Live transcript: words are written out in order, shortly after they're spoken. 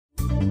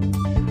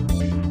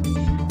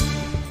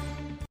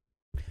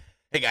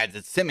Hey guys,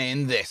 it's Tim,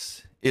 and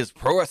this is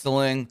Pro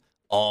Wrestling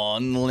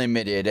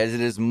Unlimited, as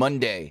it is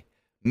Monday,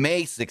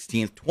 May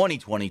 16th,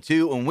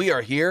 2022, and we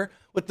are here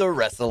with the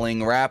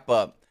Wrestling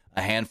Wrap-Up,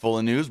 a handful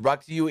of news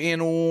brought to you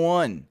in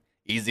one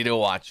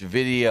easy-to-watch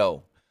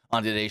video.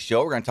 On today's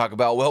show, we're going to talk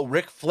about,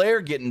 Ric Flair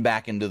getting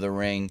back into the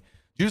ring,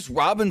 Juice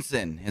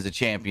Robinson is a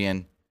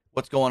champion,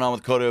 what's going on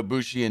with Kota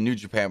Ibushi and New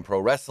Japan Pro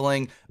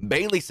Wrestling.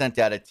 Bayley sent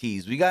out a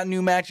tease. We got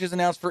new matches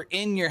announced for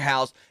In Your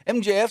House,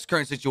 MJF's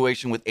current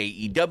situation with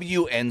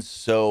AEW, and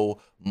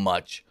so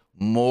much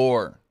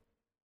more.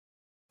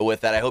 But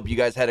with that, I hope you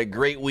guys had a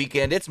great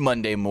weekend. It's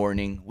Monday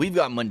morning. We've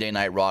got Monday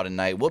Night Raw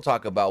tonight. We'll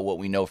talk about what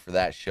we know for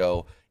that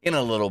show in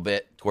a little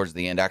bit towards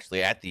the end,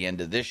 actually at the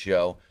end of this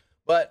show.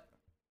 But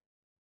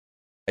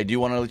I do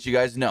want to let you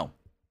guys know.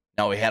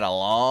 Now, we had a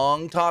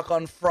long talk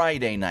on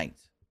Friday night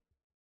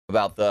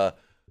about the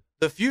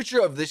future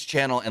of this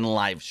channel and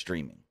live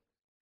streaming.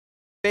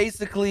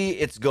 Basically,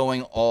 it's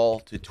going all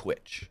to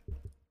Twitch.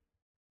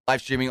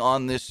 Live streaming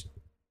on this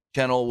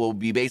channel will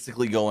be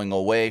basically going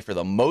away for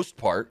the most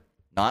part.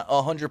 Not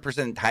 100%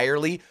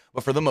 entirely,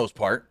 but for the most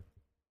part.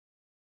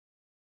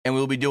 And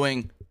we'll be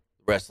doing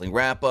Wrestling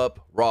Wrap-Up,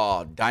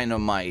 Raw,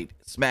 Dynamite,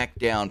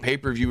 SmackDown,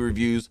 pay-per-view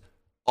reviews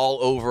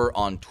all over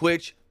on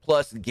Twitch.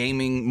 Plus,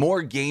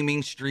 more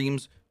gaming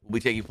streams will be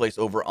taking place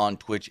over on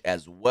Twitch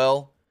as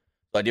well.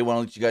 So I did want to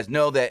let you guys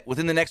know that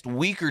within the next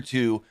week or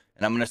two,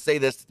 and I'm going to say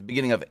this at the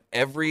beginning of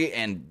every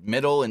and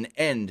middle and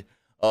end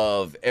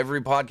of every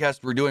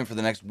podcast we're doing for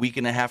the next week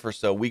and a half or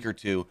so, week or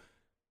two,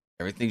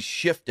 everything's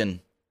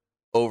shifting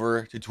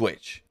over to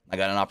Twitch. I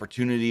got an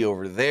opportunity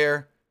over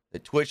there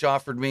that Twitch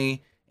offered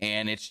me,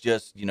 and it's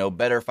just,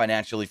 better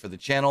financially for the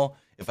channel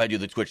if I do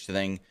the Twitch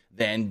thing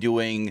than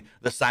doing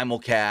the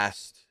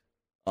simulcast,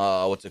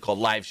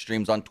 live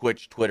streams on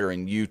Twitch, Twitter,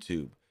 and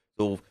YouTube.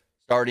 So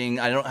starting,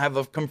 I don't have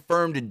a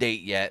confirmed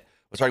date yet,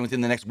 but starting within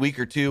the next week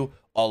or two,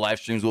 all live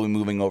streams will be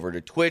moving over to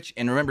Twitch.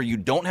 And remember, you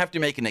don't have to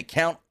make an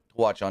account to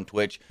watch on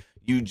Twitch.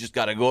 You just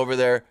got to go over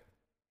there,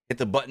 hit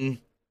the button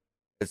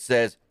that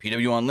says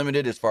PW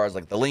Unlimited as far as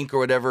like the link or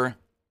whatever,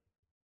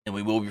 and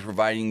we will be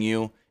providing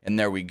you. And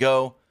there we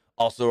go.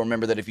 Also,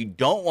 remember that if you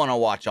don't want to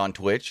watch on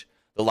Twitch,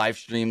 the live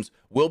streams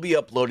will be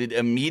uploaded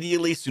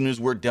immediately as soon as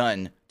we're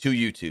done to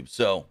YouTube.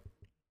 So,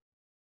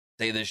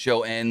 say this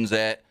show ends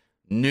at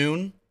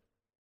noon.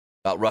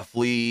 About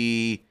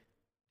roughly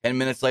 10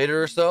 minutes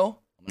later or so,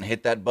 I'm going to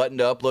hit that button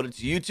to upload it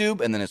to YouTube,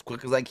 and then as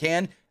quick as I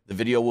can, the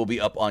video will be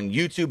up on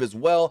YouTube as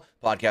well.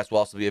 Podcast will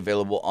also be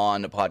available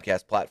on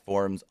podcast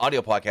platforms,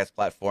 audio podcast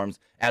platforms,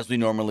 as we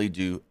normally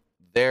do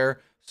there.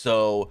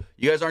 So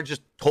you guys aren't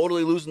just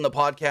totally losing the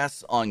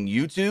podcasts on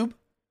YouTube.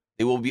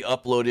 They will be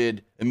uploaded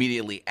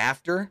immediately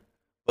after,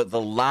 but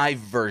the live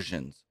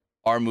versions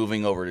are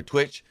moving over to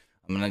Twitch.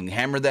 I'm going to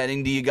hammer that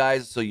into you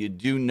guys so you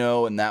do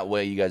know, and that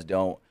way you guys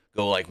don't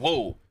go like,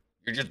 whoa,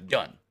 you're just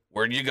done.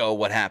 Where'd you go?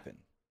 What happened?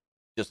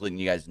 Just letting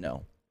you guys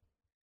know.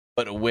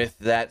 But with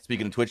that,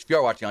 speaking of Twitch, if you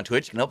are watching on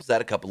Twitch, you can help us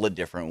out a couple of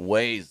different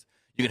ways.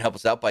 You can help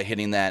us out by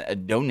hitting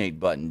that donate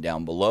button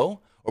down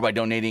below, or by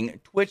donating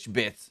Twitch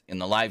bits in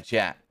the live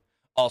chat.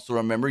 Also,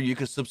 remember, you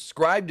can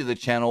subscribe to the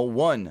channel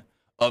one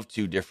of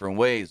two different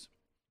ways.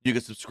 You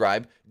can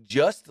subscribe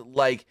just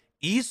like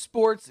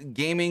Esports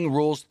Gaming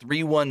Rules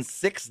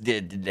 316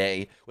 did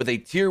today with a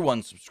tier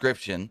 1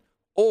 subscription,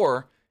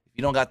 or if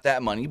you don't got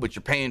that money, but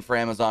you're paying for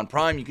Amazon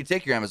Prime, you can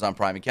take your Amazon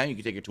Prime account, you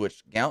can take your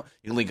Twitch account,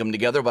 you can link them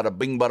together, bada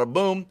bing, bada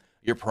boom,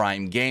 you're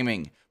Prime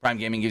Gaming. Prime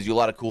Gaming gives you a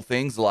lot of cool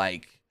things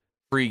like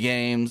free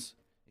games,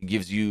 it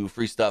gives you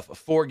free stuff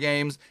for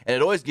games, and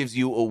it always gives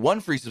you one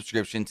free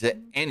subscription to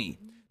any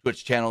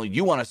Twitch channel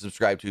you want to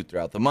subscribe to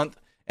throughout the month,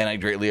 and I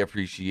greatly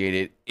appreciate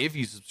it if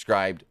you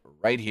subscribed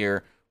right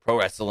here, Pro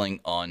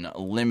Wrestling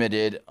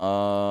Unlimited.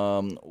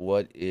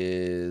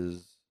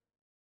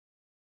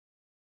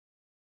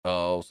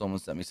 Someone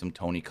sent me some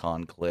Tony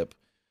Khan clip.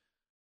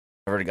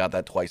 I already got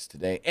that twice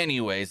today.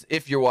 Anyways,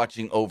 if you're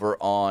watching over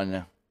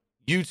on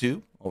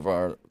YouTube,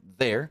 over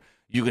there,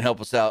 you can help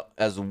us out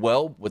as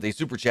well with a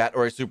super chat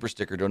or a super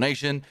sticker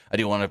donation. I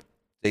do want to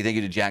say thank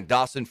you to Jack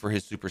Dawson for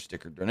his super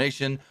sticker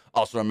donation.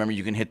 Also, remember,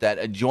 you can hit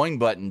that join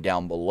button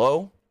down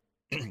below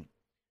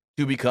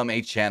to become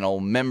a channel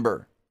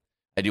member.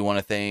 I do want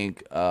to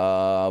thank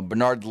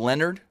Bernard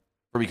Leonard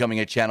for becoming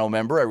a channel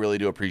member. I really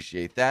do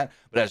appreciate that.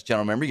 But as a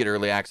channel member, you get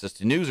early access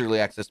to news, early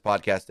access to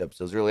podcast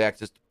episodes, early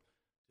access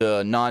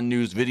to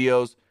non-news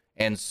videos,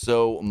 and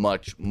so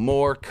much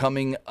more.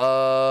 Coming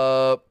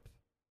up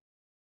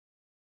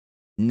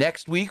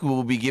next week, we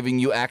will be giving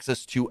you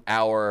access to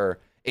our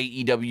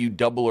AEW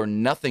Double or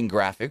Nothing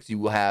graphics. You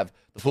will have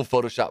the full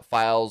Photoshop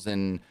files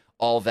and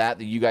all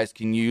that you guys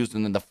can use.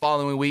 And then the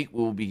following week,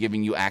 we will be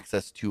giving you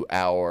access to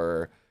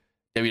our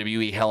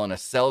WWE Hell in a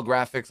Cell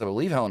graphics. I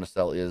believe Hell in a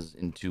Cell is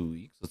in 2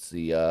 weeks. Let's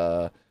see.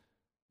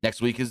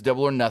 Next week is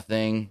Double or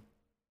Nothing.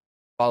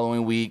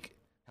 Following week,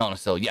 Hell in a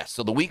Cell. Yes.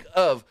 So the week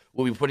of,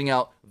 we'll be putting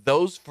out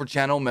those for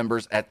channel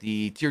members at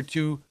the tier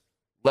 2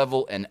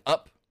 level and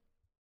up.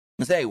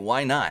 And say,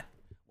 why not?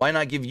 Why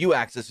not give you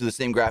access to the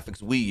same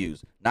graphics we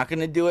use? Not going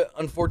to do it,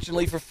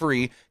 unfortunately, for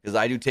free, because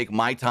I do take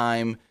my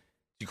time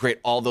to create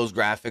all those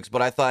graphics.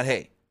 But I thought,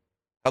 hey,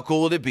 how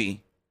cool would it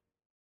be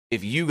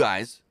if you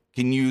guys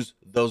can use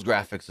those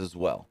graphics as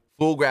well?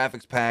 Full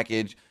graphics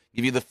package,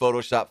 give you the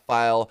Photoshop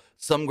file.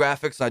 Some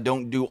graphics I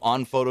don't do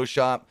on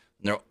Photoshop.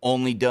 They're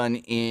only done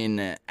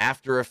in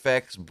After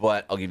Effects,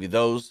 but I'll give you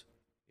those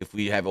if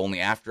we have only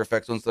After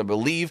Effects ones. I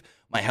believe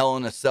my Hell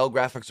in a Cell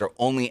graphics are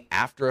only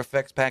After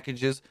Effects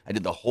packages. I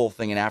did the whole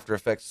thing in After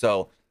Effects,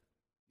 so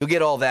you'll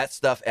get all that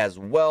stuff as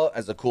well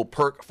as a cool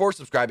perk for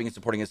subscribing and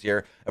supporting us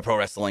here at Pro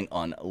Wrestling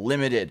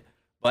Unlimited.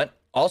 But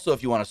also,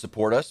 if you want to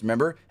support us,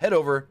 remember, head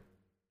over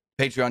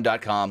to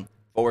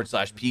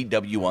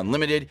patreon.com/PW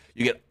Unlimited.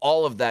 You get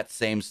all of that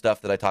same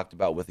stuff that I talked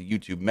about with a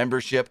YouTube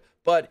membership,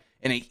 but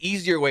in an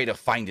easier way to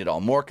find it all,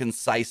 more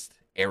concise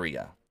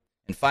area.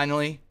 And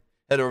finally,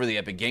 head over to the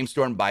Epic Game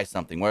Store and buy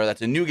something, whether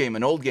that's a new game,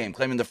 an old game,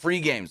 claiming the free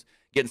games,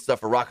 getting stuff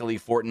for Rocket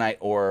League, Fortnite,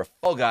 or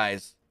Fall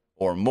Guys,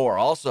 or more.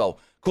 Also,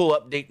 cool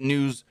update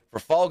news for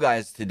Fall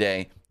Guys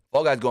today.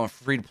 Fall Guys going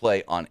free to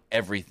play on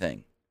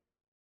everything.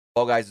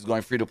 Fall Guys is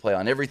going free to play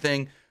on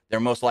everything. They're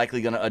most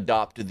likely going to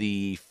adopt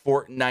the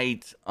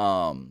Fortnite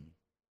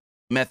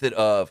method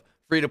of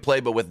free to play,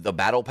 but with the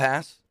Battle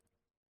Pass.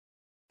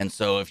 And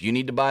so if you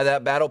need to buy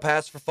that Battle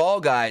Pass for Fall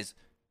Guys,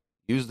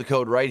 use the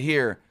code right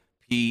here,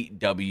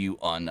 PW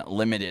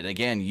Unlimited.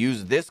 Again,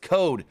 use this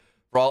code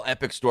for all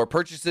Epic Store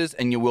purchases,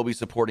 and you will be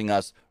supporting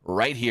us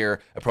right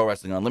here at Pro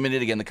Wrestling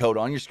Unlimited. Again, the code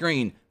on your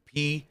screen,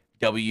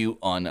 PW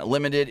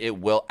Unlimited. It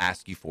will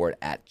ask you for it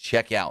at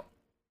checkout.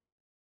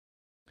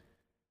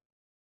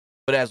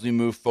 But as we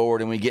move forward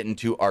and we get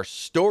into our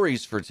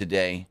stories for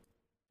today,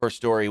 first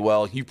story,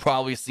 well, you've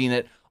probably seen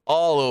it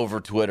all over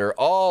Twitter,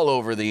 all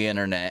over the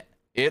internet.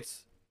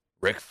 It's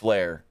Ric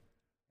Flair.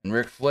 And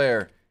Ric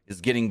Flair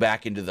is getting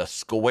back into the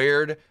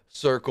squared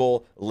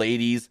circle,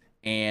 ladies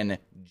and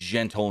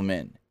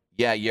gentlemen.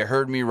 Yeah, you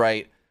heard me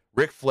right.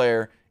 Ric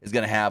Flair is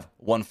going to have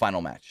one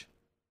final match.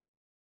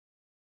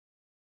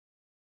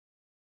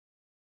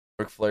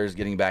 Ric Flair is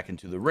getting back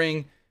into the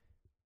ring.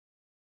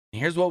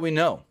 And here's what we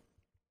know.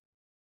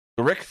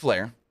 Ric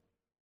Flair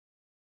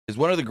is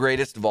one of the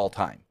greatest of all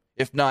time,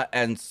 if not,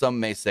 and some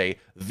may say,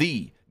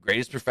 the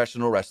greatest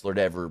professional wrestler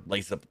to ever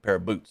lace up a pair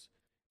of boots,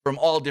 from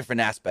all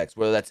different aspects,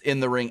 whether that's in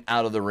the ring,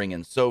 out of the ring,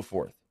 and so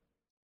forth.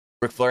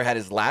 Ric Flair had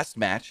his last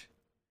match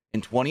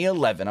in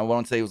 2011. I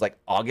want to say it was like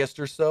August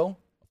or so,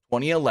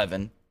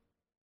 2011.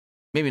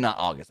 Maybe not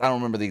August. I don't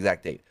remember the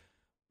exact date.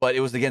 But it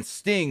was against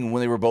Sting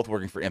when they were both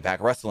working for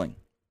Impact Wrestling.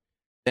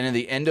 Then in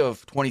the end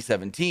of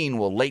 2017,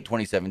 well, late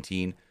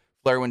 2017,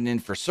 Flair went in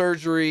for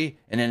surgery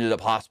and ended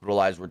up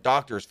hospitalized where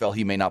doctors felt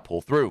he may not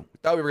pull through. We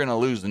thought we were going to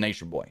lose the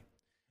Nature Boy.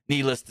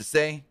 Needless to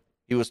say,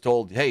 he was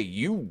told, hey,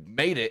 you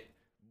made it,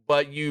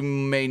 but you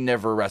may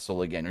never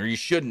wrestle again, or you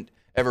shouldn't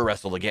ever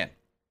wrestle again.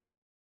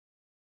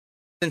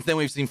 Since then,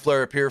 we've seen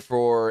Flair appear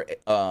for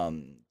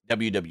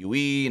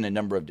WWE in a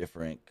number of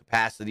different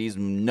capacities,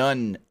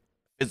 none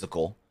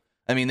physical.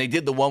 I mean, they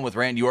did the one with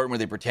Randy Orton where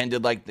they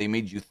pretended like they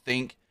made you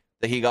think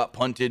that he got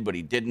punted, but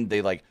he didn't.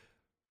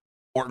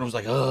 Orton was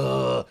like,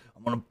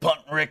 I'm going to punt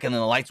Rick, and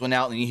then the lights went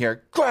out, and you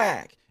hear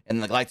crack,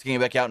 and the lights came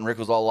back out, and Rick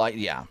was all light.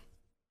 Yeah.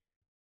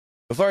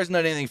 As far as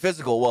not anything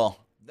physical, well,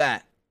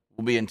 that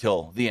will be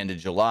until the end of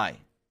July.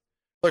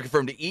 Flair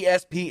confirmed to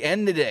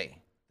ESPN today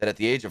that at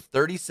the age of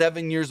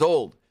 37 years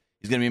old,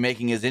 he's going to be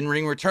making his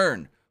in-ring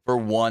return for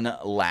one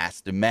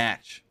last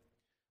match.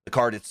 The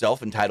card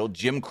itself, entitled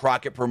Jim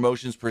Crockett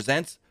Promotions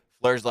Presents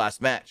Flair's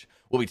Last Match,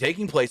 will be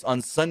taking place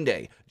on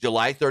Sunday,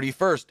 July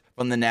 31st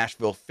from the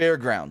Nashville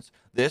Fairgrounds.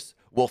 This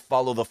will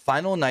follow the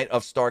final night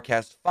of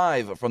StarCast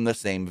 5 from the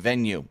same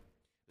venue.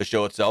 The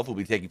show itself will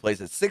be taking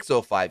place at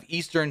 6:05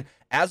 Eastern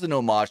as an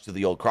homage to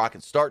the old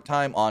Crockett start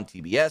time on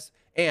TBS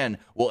and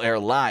will air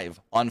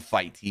live on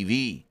Fight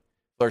TV.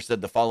 Flair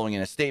said the following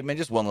in a statement,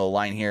 just one little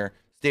line here,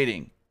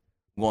 stating,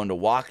 I'm going to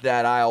walk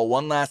that aisle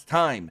one last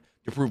time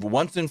to prove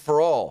once and for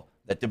all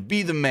that to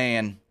be the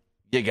man,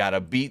 you gotta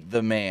beat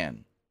the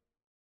man.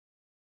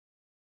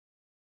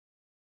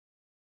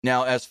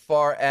 Now, as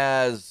far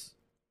as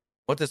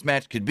what this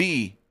match could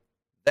be,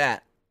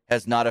 that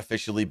has not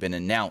officially been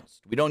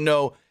announced. We don't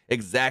know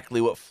exactly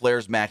what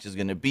Flair's match is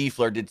going to be.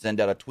 Flair did send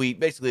out a tweet.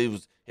 Basically, it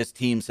was his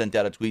team sent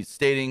out a tweet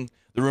stating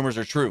the rumors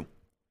are true.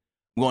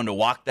 I'm going to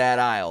walk that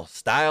aisle,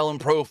 style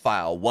and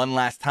profile, one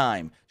last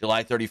time,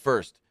 July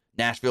 31st,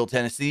 Nashville,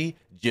 Tennessee,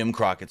 Jim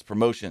Crockett's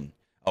promotion.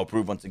 I'll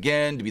prove once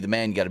again, to be the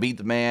man, you got to beat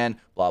the man,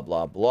 blah,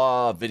 blah,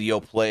 blah. Video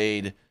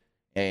played,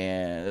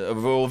 and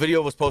a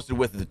video was posted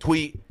with the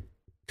tweet.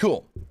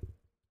 Cool.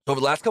 So over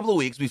the last couple of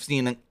weeks, we've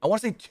seen, I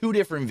want to say, 2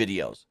 different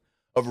videos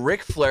of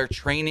Ric Flair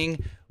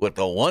training with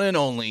the one and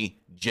only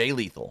Jay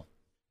Lethal.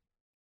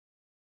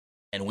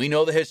 And we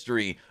know the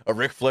history of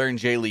Ric Flair and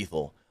Jay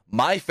Lethal.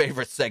 My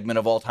favorite segment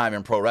of all time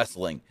in pro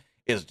wrestling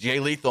is Jay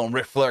Lethal and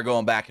Ric Flair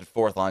going back and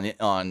forth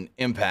on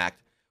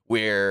Impact,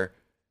 where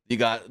you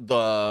got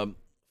the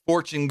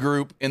Fortune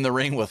Group in the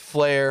ring with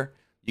Flair.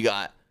 You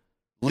got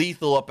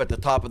Lethal up at the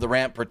top of the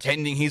ramp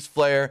pretending he's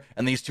Flair,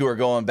 and these two are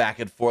going back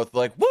and forth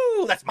like,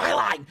 woo, that's my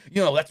line.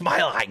 You know, that's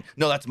my line.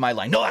 No, that's my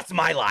line. No, that's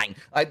my line.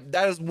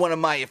 That is one of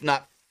my, if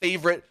not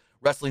favorite,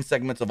 wrestling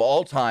segments of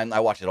all time. I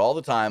watch it all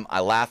the time. I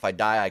laugh, I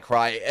die, I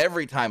cry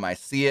every time I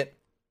see it.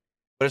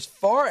 But as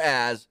far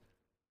as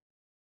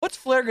what's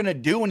Flair going to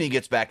do when he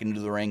gets back into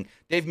the ring,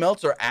 Dave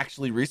Meltzer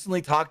actually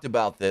recently talked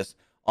about this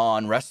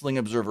on Wrestling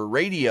Observer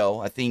Radio,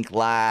 I think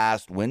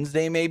last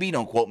Wednesday maybe.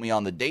 Don't quote me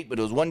on the date, but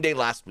it was one day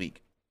last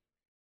week.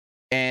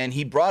 And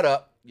he brought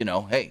up,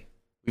 hey,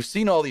 we've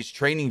seen all these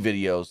training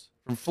videos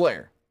from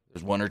Flair.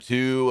 There's one or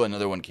two,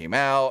 another one came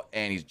out,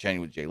 and he's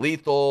training with Jay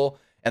Lethal.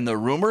 And the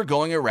rumor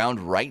going around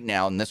right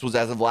now, and this was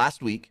as of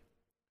last week,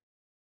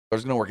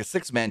 Flair's going to work a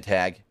 6-man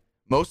tag,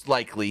 most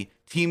likely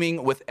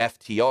teaming with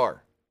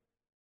FTR.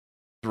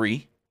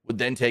 3 would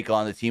then take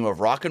on the team of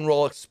Rock and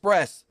Roll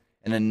Express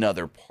and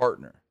another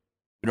partner.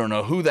 We don't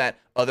know who that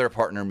other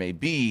partner may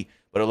be,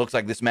 but it looks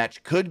like this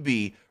match could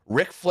be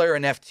Ric Flair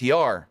and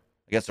FTR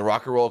against the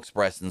Rock and Roll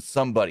Express and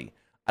somebody.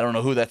 I don't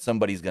know who that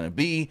somebody's going to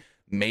be.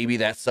 Maybe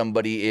that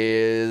somebody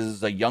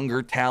is a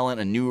younger talent,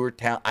 a newer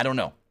talent. I don't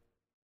know.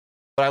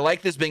 But I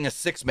like this being a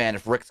 6-man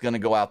if Rick's going to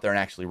go out there and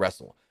actually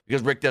wrestle,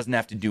 because Rick doesn't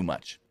have to do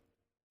much.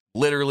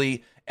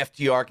 Literally,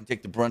 FTR can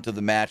take the brunt of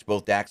the match,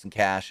 both Dax and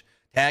Cash.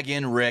 Tag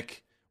in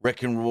Rick. Rick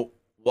can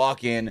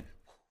walk in,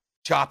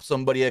 chop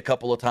somebody a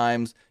couple of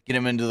times, get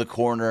him into the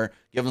corner,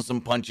 give him some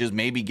punches,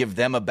 maybe give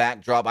them a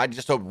backdrop. I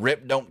just hope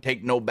Rip don't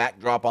take no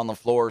backdrop on the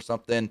floor or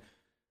something.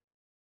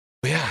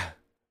 But yeah,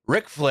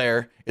 Ric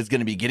Flair is going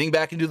to be getting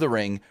back into the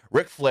ring.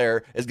 Ric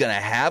Flair is going to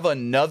have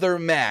another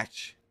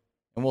match,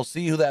 and we'll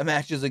see who that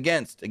match is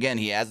against. Again,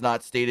 he has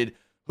not stated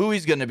who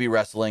he's going to be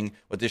wrestling,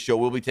 but this show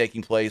will be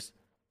taking place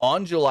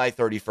on July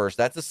 31st.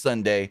 That's a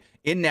Sunday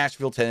in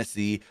Nashville,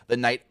 Tennessee, the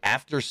night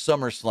after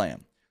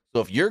SummerSlam. So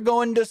if you're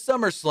going to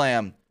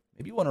SummerSlam,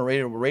 maybe you want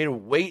to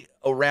wait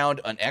around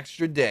an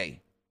extra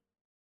day.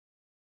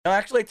 Now,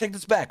 actually, I take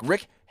this back.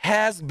 Rick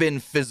has been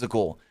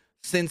physical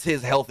since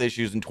his health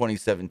issues in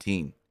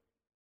 2017.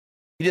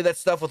 He did that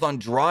stuff with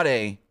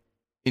Andrade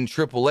in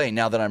AAA,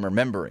 now that I'm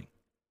remembering.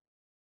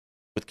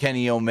 With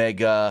Kenny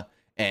Omega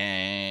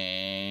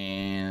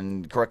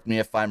and, correct me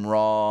if I'm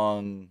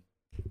wrong,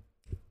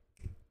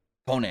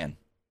 Conan.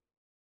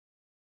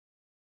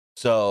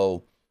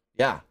 So,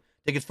 yeah.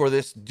 Tickets for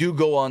this do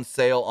go on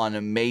sale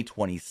on May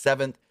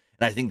 27th. And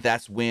I think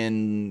that's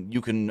when you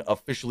can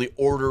officially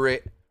order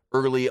it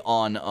early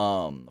on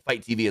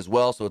Fight TV as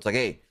well. So it's like,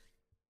 hey,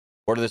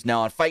 order this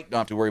now on Fight. Don't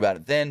have to worry about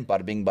it then.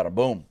 Bada bing, bada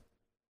boom.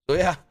 So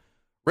yeah,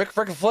 Ric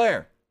frickin'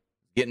 Flair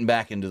getting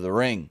back into the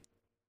ring.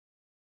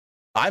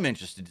 I'm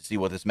interested to see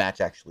what this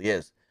match actually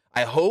is.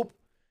 I hope,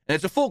 and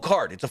it's a full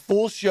card. It's a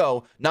full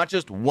show, not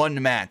just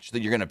one match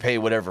that you're going to pay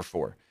whatever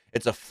for.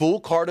 It's a full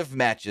card of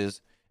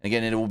matches. And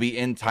again, it will be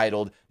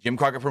entitled Jim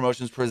Crockett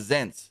Promotions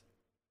Presents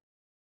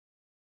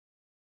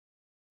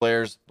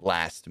Flair's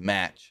Last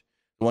Match.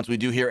 Once we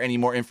do hear any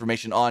more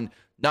information on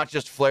not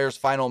just Flair's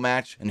final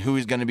match and who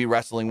he's going to be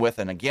wrestling with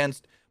and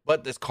against,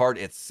 but this card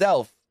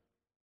itself,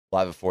 we'll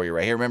have it for you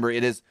right here. Remember,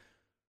 it is,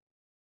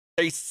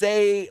 they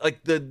say,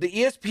 like the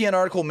ESPN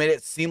article made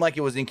it seem like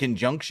it was in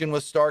conjunction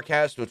with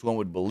StarCast, which one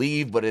would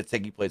believe, but it's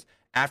taking place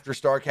after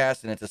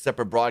StarCast, and it's a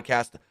separate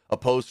broadcast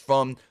opposed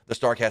from the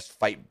StarCast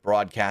Fight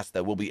broadcast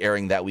that will be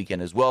airing that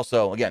weekend as well.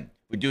 So again,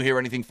 if we do hear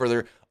anything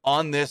further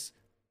on this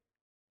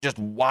just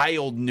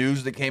wild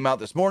news that came out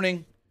this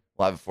morning,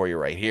 we'll have it for you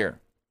right here.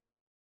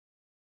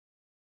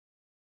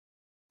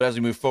 But as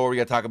we move forward, we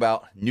got to talk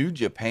about New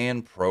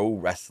Japan Pro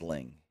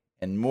Wrestling,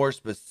 and more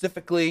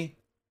specifically,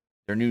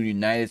 their new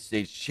United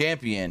States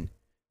champion,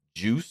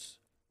 Juice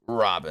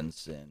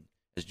Robinson.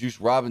 As Juice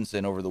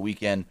Robinson over the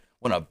weekend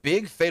won a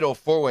big fatal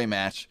 4-way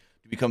match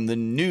to become the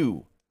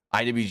new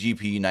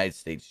IWGP United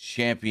States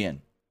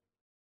champion.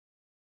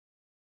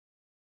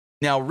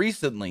 Now,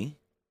 recently,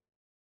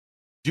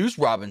 Juice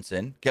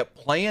Robinson kept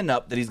playing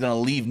up that he's going to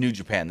leave New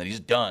Japan, that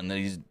he's done, that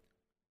he's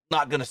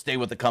not going to stay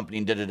with the company,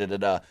 and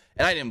da-da-da-da-da.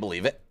 And I didn't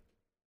believe it.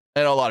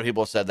 I know a lot of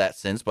people have said that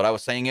since, but I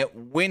was saying it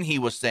when he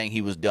was saying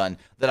he was done,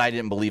 that I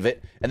didn't believe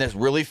it. And this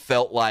really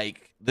felt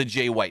like the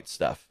Jay White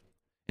stuff.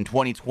 In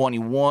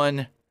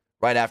 2021,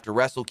 right after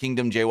Wrestle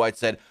Kingdom, Jay White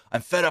said,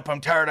 "I'm fed up, I'm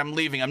tired, I'm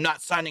leaving. I'm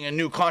not signing a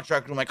new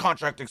contract when my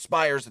contract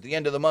expires at the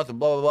end of the month," and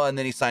blah, blah, blah. And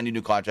then he signed a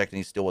new contract, and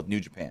he's still with New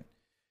Japan.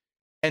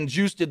 And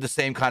Juice did the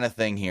same kind of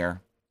thing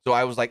here. So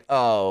I was like,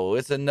 oh,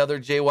 it's another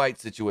Jay White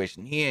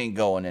situation. He ain't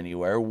going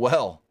anywhere.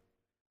 Well,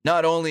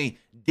 not only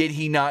did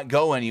he not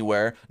go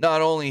anywhere,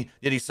 not only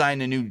did he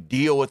sign a new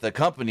deal with the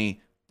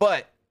company,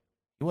 but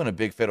he won a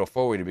big fatal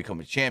 4-way to become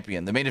a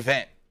champion. The main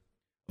event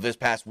of this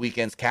past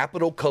weekend's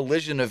Capital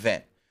Collision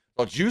event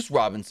saw Juice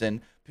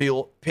Robinson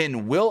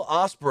pin Will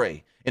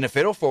Ospreay in a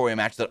fatal 4-way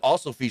match that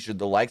also featured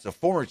the likes of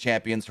former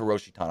champions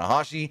Hiroshi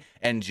Tanahashi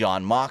and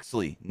Jon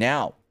Moxley.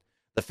 Now,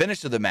 the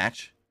finish of the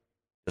match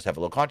does have a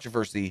little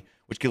controversy,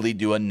 which could lead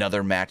to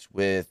another match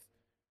with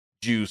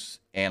Juice,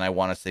 and I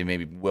want to say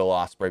maybe Will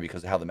Ospreay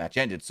because of how the match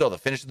ended. So the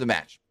finish of the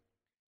match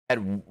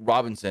had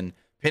Robinson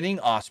pinning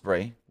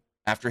Ospreay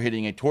after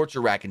hitting a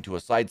torture rack into a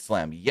side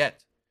slam.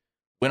 Yet,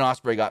 when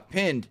Ospreay got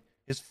pinned,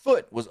 his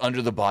foot was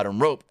under the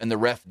bottom rope, and the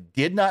ref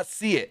did not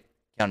see it,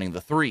 counting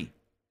the 3.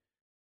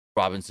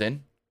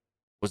 Robinson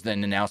was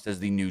then announced as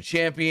the new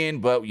champion,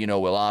 but, Will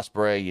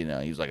Ospreay,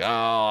 he was like, oh,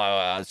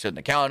 I shouldn't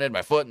have counted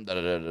my foot, and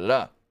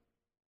da-da-da-da-da.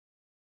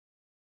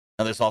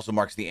 Now, this also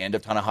marks the end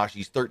of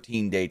Tanahashi's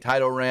 13-day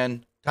title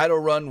run,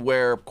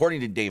 where, according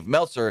to Dave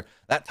Meltzer,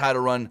 that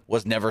title run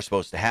was never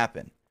supposed to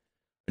happen.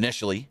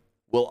 Initially,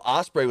 Will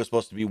Ospreay was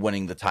supposed to be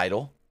winning the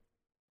title.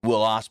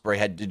 Will Ospreay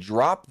had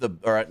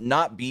to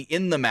not be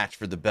in the match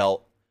for the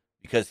belt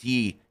because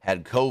he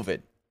had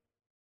COVID.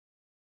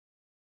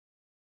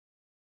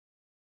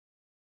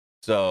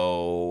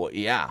 So,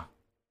 yeah,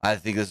 I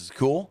think this is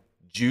cool.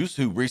 Juice,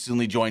 who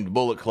recently joined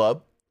Bullet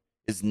Club,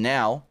 is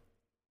now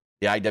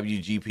the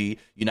IWGP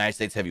United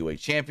States Heavyweight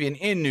Champion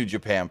in New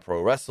Japan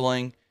Pro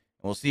Wrestling. And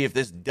we'll see if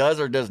this does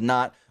or does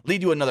not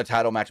lead to another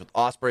title match with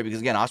Ospreay,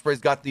 because, again,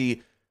 Ospreay's got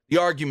the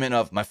argument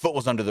of my foot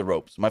was under the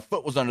ropes. My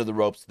foot was under the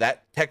ropes.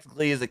 That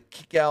technically is a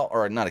kick out,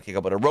 or not a kick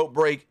out, but a rope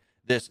break.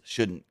 This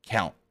shouldn't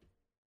count.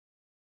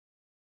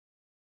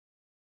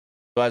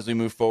 So as we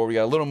move forward, we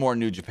got a little more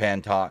New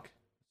Japan talk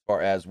as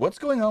far as what's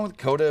going on with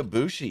Kota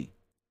Ibushi.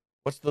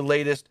 What's the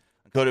latest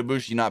on Kota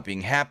Ibushi not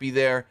being happy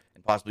there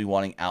and possibly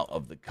wanting out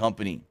of the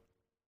company?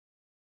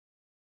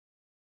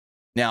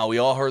 Now, we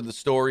all heard the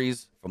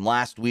stories from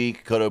last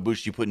week. Kota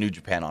Ibushi put New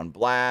Japan on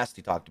blast.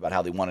 He talked about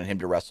how they wanted him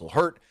to wrestle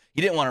hurt.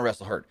 He didn't want to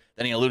wrestle hurt.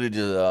 Then he alluded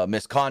to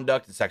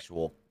misconduct and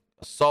sexual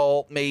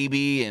assault,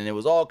 maybe, and it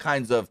was all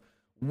kinds of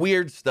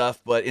weird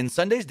stuff. But in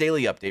Sunday's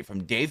daily update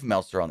from Dave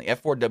Meltzer on the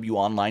F4W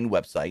Online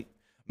website,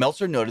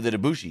 Meltzer noted that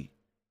Ibushi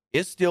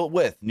is still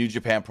with New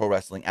Japan Pro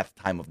Wrestling at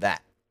the time of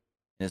that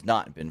and has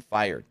not been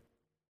fired.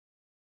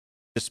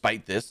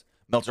 Despite this,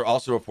 Meltzer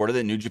also reported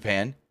that New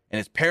Japan and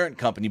its parent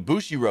company,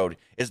 Bushiroad,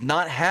 is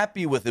not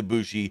happy with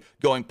Ibushi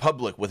going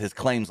public with his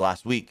claims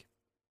last week.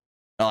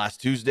 Now,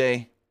 last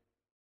Tuesday,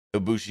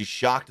 Ibushi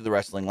shocked the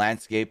wrestling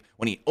landscape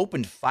when he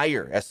opened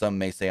fire, as some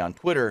may say on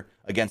Twitter,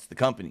 against the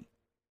company,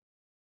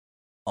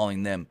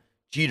 calling them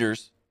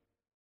cheaters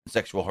and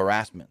sexual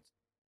harassment.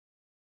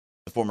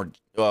 The former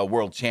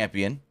world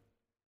champion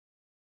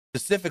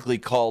specifically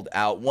called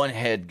out one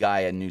head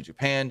guy at New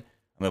Japan.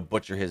 I'm going to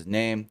butcher his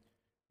name,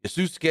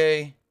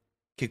 Yasusuke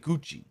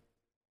Kikuchi.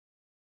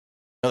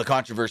 Now, the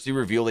controversy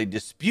revealed a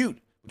dispute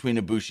between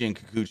Ibushi and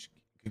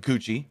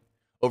Kikuchi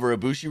over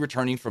Ibushi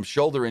returning from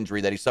shoulder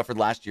injury that he suffered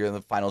last year in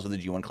the finals of the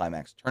G1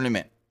 Climax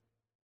tournament.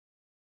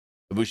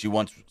 Ibushi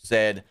once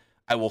said,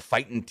 "I will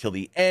fight until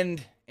the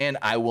end, and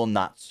I will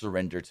not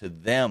surrender to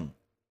them."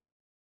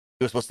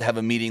 He was supposed to have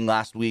a meeting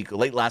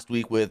late last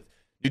week, with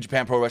New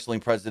Japan Pro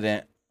Wrestling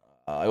president,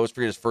 I always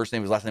forget his first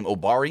name, his last name,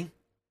 Obari. And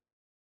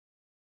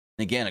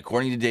again,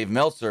 according to Dave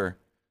Meltzer,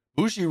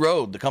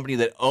 Bushiroad, the company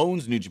that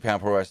owns New Japan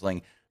Pro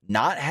Wrestling,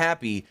 not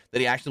happy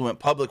that he actually went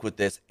public with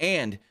this,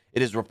 and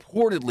it has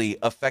reportedly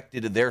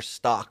affected their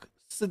stock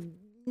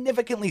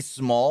significantly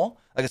small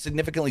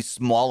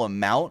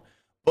amount,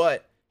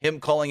 but him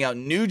calling out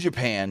New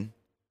Japan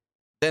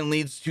then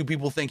leads to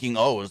people thinking,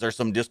 oh, is there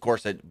some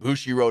discourse at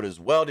Bushiroad as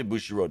well? Did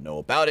Bushiroad know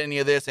about any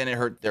of this? And it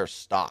hurt their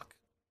stock.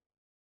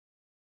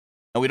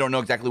 Now, we don't know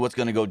exactly what's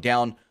going to go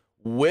down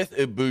with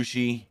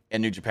Ibushi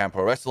and New Japan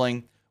Pro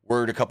Wrestling.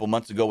 Word a couple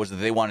months ago was that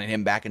they wanted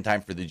him back in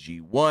time for the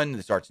G1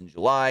 that starts in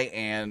July,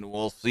 and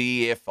we'll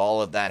see if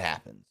all of that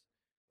happens.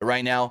 But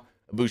right now,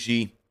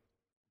 Ibushi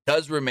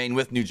does remain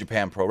with New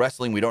Japan Pro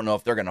Wrestling. We don't know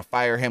if they're going to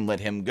fire him, let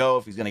him go,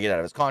 if he's going to get out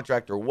of his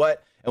contract or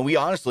what. And we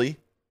honestly,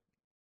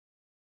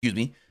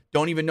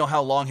 don't even know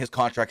how long his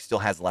contract still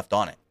has left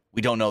on it.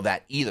 We don't know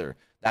that either.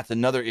 That's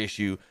another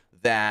issue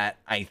that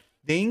I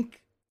think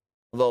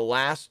the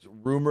last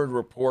rumored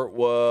report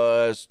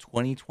was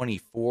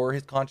 2024.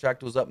 His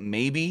contract was up,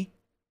 maybe.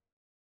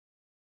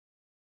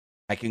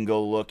 I can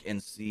go look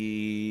and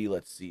see.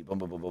 Let's see.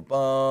 Kota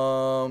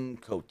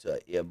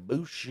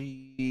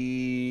Ibushi.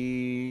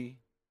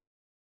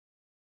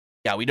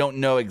 Yeah, we don't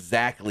know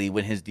exactly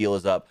when his deal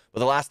is up, but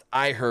the last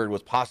I heard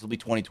was possibly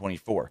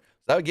 2024.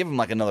 So that would give him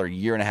like another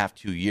year and a half,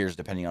 2 years,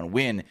 depending on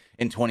when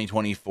in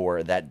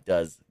 2024 that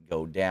does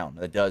go down.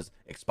 That does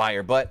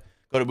expire. But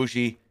Kota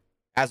Ibushi,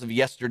 as of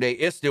yesterday,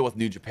 is still with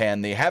New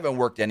Japan. They haven't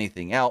worked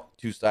anything out.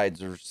 Two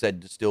sides are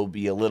said to still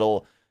be a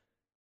little,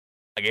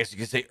 I guess you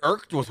could say,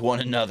 irked with one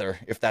another,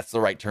 if that's the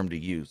right term to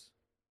use.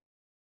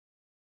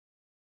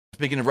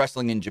 Speaking of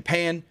wrestling in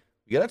Japan,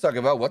 we got to talk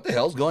about what the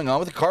hell's going on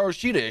with Hikaru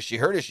Shida. Is she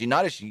hurt? Is she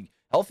not? Is she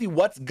healthy?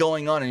 What's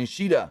going on? And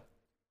Shida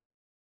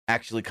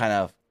actually kind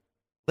of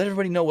let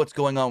everybody know what's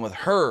going on with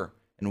her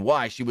and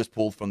why she was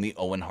pulled from the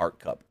Owen Hart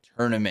Cup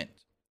tournament.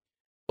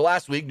 So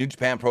last week, New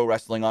Japan Pro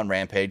Wrestling on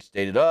Rampage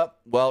stated,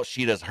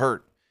 Shida's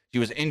hurt. She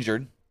was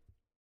injured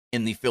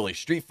in the Philly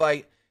street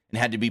fight and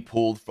had to be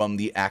pulled from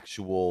the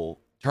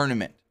actual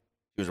tournament.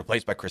 She was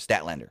replaced by Chris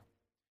Statlander.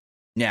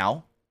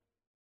 Now,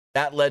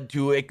 that led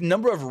to a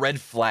number of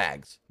red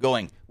flags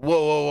going,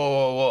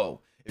 whoa.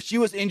 If she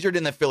was injured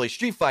in the Philly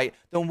street fight,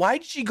 then why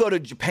did she go to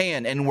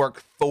Japan and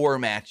work 4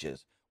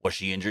 matches? Was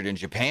she injured in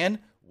Japan?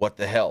 What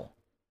the hell?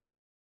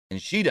 And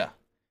Shida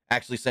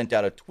actually sent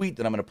out a tweet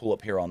that I'm going to pull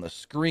up here on the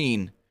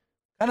screen,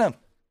 kind of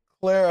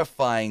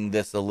clarifying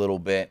this a little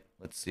bit.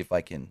 Let's see if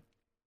I can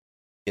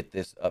get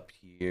this up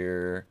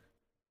here.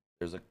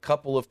 There's a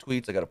couple of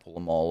tweets. I got to pull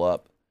them all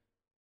up.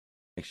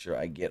 Make sure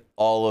I get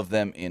all of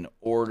them in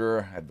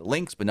order. I have the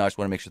links, but now I just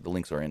want to make sure the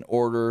links are in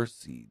order.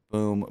 See,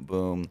 boom,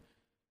 boom,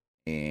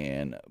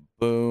 and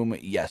boom.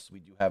 Yes, we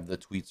do have the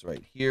tweets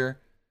right here.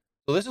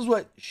 So this is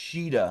what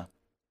Shida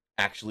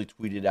actually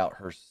tweeted out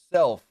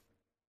herself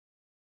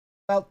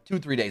about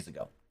 2-3 days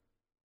ago.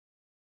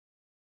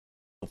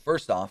 So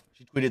first off,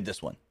 she tweeted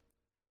this one.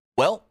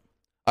 Well,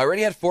 I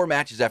already had 4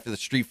 matches after the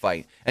street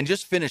fight and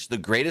just finished the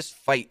greatest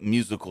fighting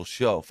musical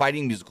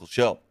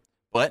show.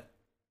 But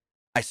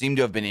I seem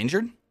to have been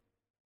injured.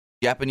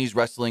 Japanese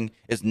wrestling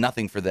is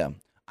nothing for them.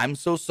 I'm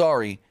so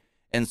sorry,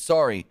 and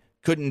sorry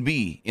couldn't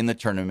be in the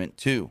tournament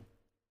too.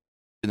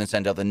 And then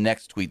sent out the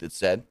next tweet that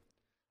said,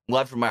 I'm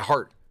glad from my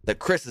heart that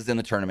Chris is in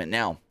the tournament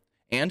now.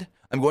 And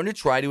I'm going to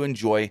try to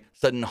enjoy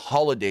sudden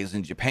holidays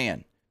in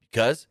Japan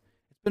because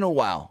it's been a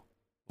while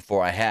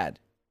before I had.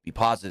 Be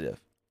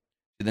positive.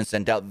 She then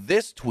sent out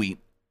this tweet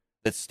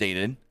that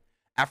stated,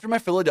 after my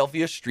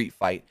Philadelphia street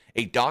fight,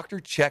 a doctor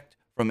check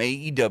from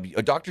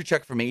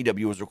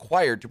AEW was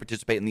required to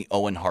participate in the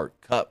Owen Hart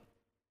Cup.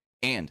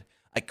 And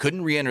I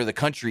couldn't re-enter the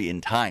country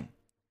in time.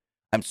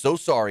 I'm so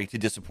sorry to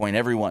disappoint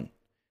everyone.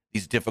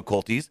 These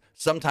difficulties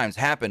sometimes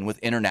happen with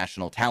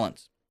international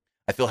talents.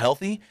 I feel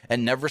healthy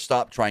and never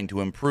stop trying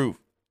to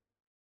improve.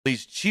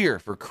 Please cheer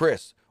for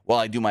Chris while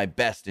I do my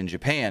best in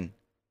Japan.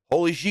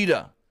 Holy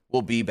Shida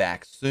will be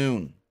back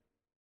soon.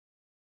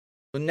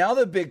 So now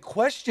the big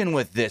question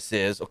with this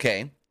is,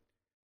 okay,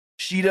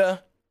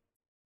 Shida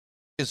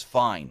is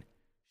fine.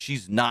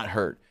 She's not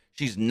hurt.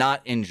 She's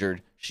not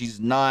injured. She's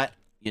not,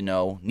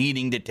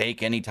 needing to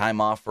take any time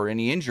off for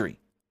any injury.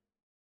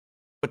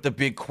 But the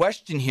big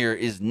question here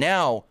is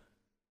now,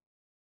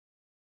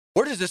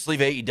 where does this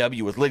leave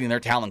AEW with letting their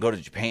talent go to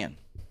Japan?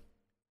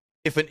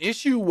 If an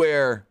issue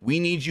where we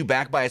need you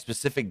back by a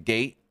specific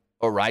date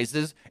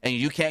arises and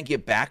you can't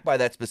get back by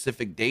that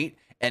specific date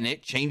and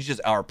it changes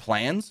our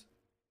plans,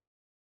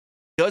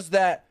 does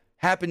that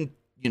happen,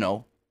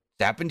 it's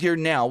happened here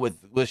now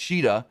with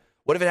Shida.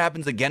 What if it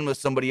happens again with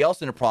somebody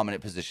else in a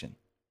prominent position?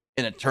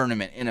 In a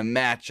tournament, in a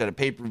match, at a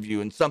pay-per-view,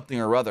 in something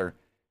or other?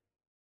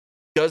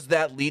 Does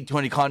that lead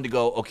Tony Khan to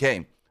go,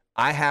 okay,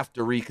 I have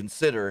to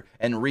reconsider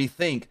and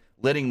rethink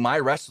letting my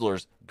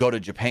wrestlers go to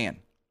Japan?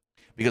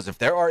 Because if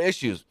there are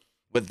issues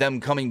with them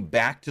coming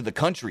back to the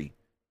country,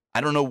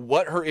 I don't know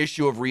what her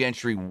issue of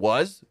re-entry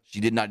was. She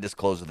did not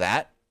disclose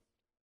that.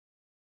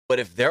 But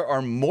if there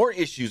are more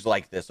issues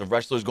like this of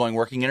wrestlers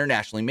working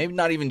internationally, maybe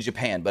not even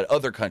Japan, but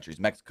other countries,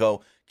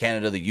 Mexico,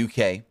 Canada, the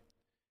UK.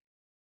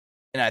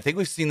 And I think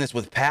we've seen this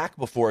with PAC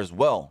before as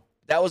well.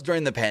 That was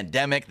during the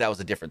pandemic. That was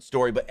a different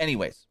story. But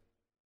anyways,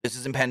 this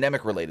isn't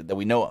pandemic related that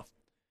we know of.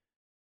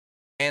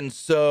 And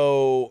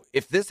so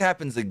if this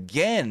happens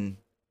again,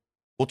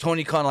 will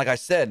Tony Khan, like I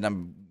said, and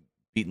I'm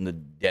beating the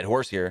dead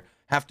horse here,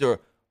 have to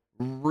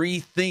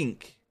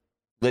rethink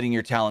letting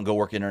your talent go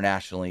work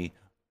internationally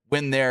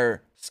when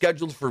they're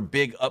scheduled for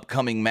big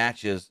upcoming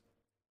matches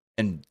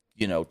and,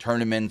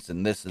 tournaments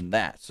and this and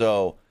that.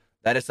 So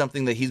that is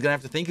something that he's going to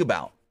have to think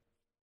about.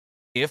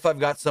 If I've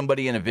got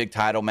somebody in a big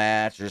title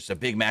match or just a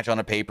big match on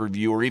a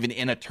pay-per-view or even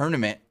in a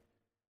tournament,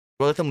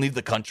 do I let them leave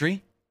the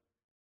country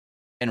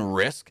and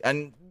risk?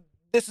 And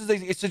this is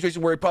a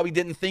situation where he probably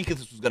didn't think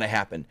this was going to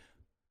happen,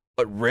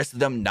 but risk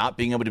them not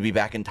being able to be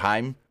back in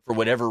time for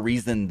whatever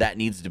reason that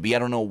needs to be. I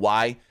don't know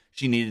why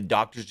she needed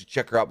doctors to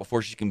check her out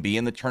before she can be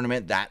in the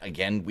tournament. That,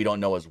 again, we don't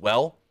know as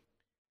well.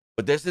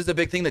 But this is a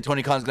big thing that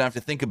Tony Khan's going to have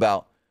to think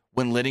about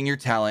when letting your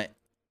talent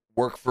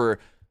work for,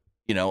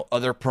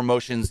 other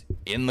promotions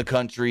in the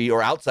country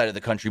or outside of the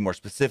country more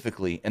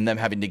specifically, and them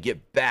having to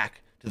get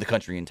back to the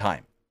country in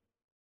time.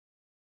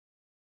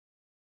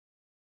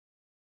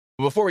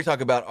 Before we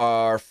talk about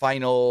our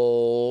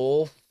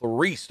final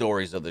 3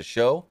 stories of the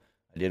show,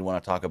 I did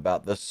want to talk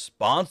about the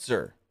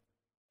sponsor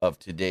of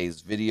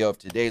today's video, of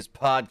today's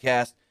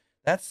podcast.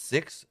 That's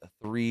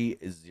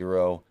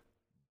 630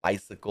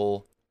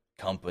 Bicycle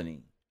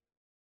Company.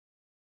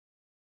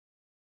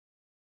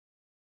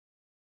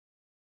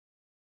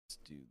 Let's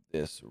do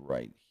this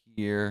right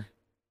here.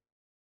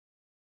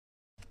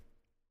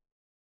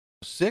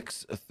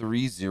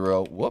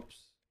 630, whoops,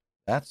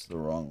 that's the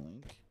wrong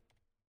link.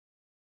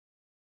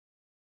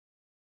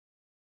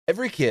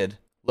 Every kid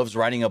loves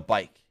riding a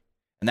bike,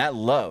 and that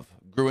love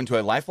grew into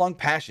a lifelong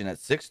passion at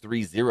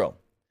 630.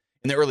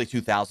 In the early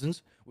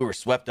 2000s, we were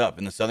swept up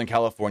in the Southern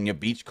California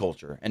beach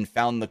culture and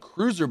found the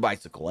cruiser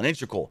bicycle an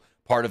integral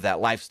part of that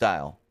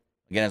lifestyle.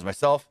 Again, as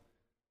myself,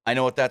 I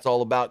know what that's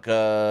all about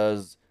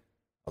because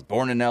I was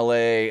born in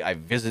LA. I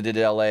visited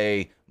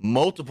LA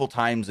multiple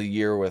times a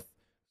year with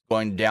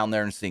going down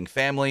there and seeing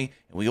family.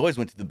 And we always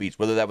went to the beach,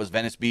 whether that was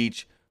Venice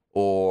Beach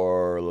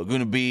or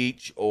Laguna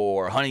Beach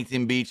or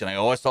Huntington Beach. And I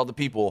always saw the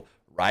people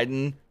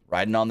riding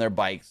on their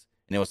bikes.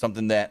 And it was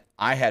something that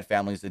I had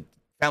family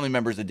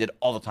members that did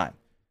all the time.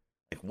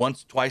 Like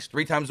once, twice,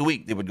 3 times a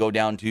week, they would go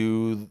down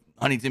to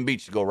Huntington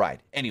Beach to go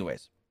ride.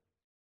 Anyways,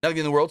 nothing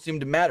in the world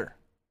seemed to matter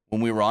when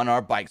we were on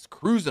our bikes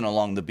cruising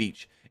along the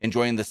beach,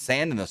 enjoying the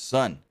sand and the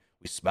sun.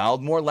 We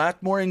smiled more,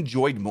 laughed more,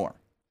 enjoyed more.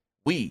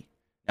 We,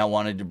 now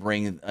wanted to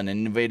bring an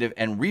innovative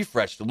and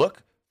refreshed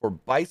look for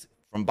bikes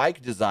from bike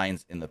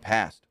designs in the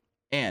past.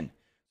 And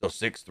so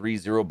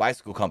 630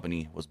 Bicycle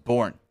Company was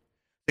born.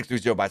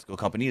 630 Bicycle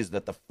Company is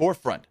at the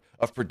forefront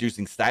of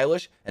producing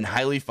stylish and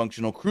highly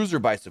functional cruiser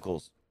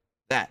bicycles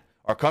that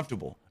are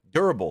comfortable,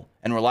 durable,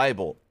 and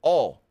reliable,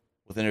 all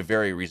within a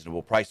very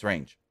reasonable price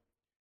range.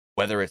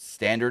 Whether it's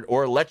standard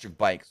or electric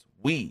bikes,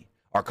 we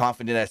are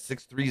confident at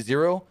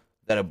 630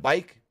 that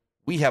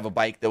we have a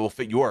bike that will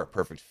fit your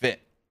perfect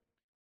fit.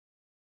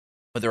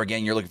 Whether,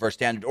 again, you're looking for a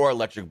standard or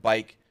electric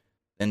bike,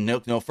 then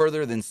look no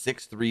further than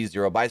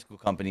 630 Bicycle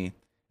Company,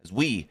 as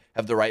we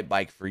have the right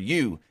bike for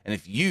you. And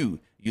if you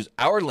use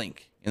our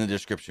link in the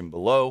description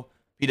below,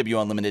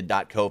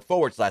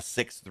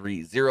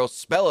 pwunlimited.co/630,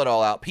 spell it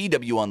all out,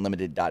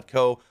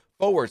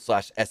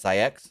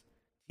 pwunlimited.co/SIX,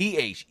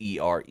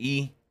 THREEZEO.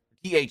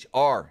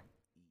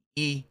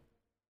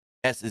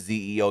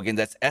 Again,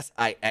 that's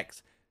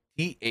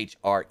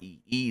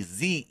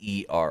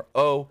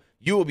SIXTHREEZERO.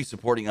 You will be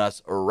supporting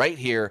us right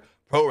here,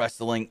 Pro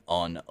Wrestling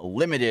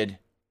Unlimited.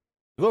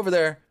 Go over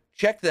there,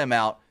 check them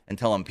out, and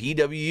tell them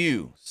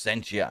PWU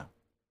sent ya.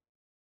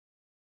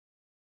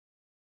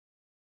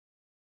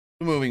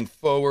 Moving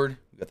forward,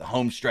 we've got the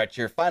home stretch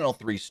here. Final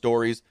three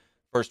stories.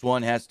 First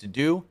one has to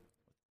do with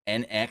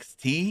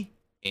NXT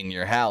in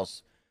your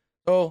house.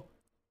 So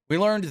we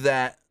learned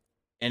that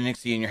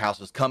NXT in your house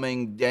was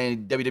coming.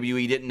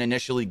 WWE didn't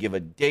initially give a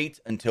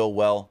date until,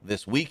 well,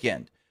 this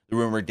weekend. The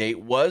rumored date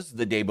was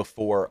the day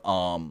before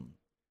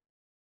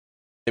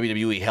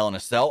WWE Hell in a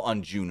Cell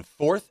on June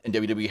 4th, and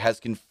WWE has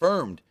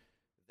confirmed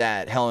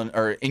that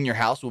In Your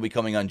House will be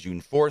coming on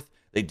June 4th.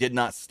 They did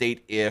not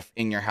state if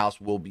In Your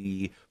House will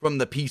be from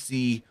the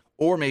PC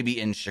or maybe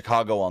in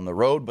Chicago on the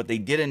road, but they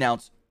did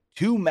announce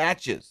two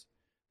matches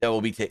that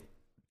will be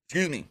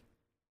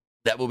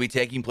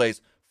taking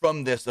place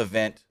from this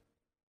event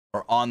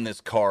or on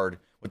this card,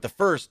 with the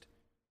first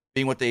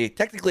being what they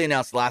technically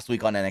announced last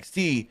week on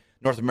NXT.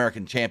 North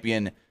American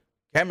champion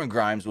Cameron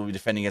Grimes will be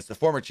defending against the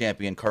former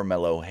champion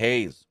Carmelo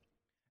Hayes.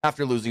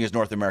 After losing his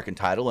North American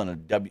title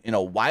in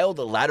a wild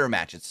ladder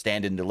match at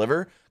Stand and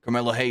Deliver,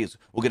 Carmelo Hayes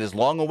will get his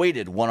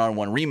long-awaited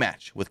one-on-one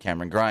rematch with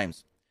Cameron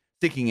Grimes.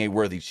 Seeking a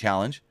worthy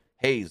challenge,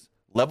 Hayes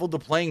leveled the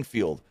playing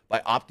field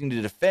by opting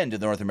to defend the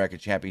North American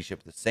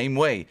Championship the same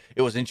way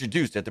it was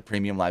introduced at the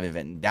Premium Live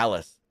event in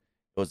Dallas.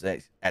 It was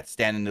at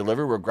Stand and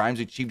Deliver where Grimes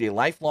achieved a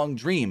lifelong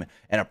dream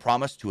and a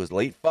promise to his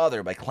late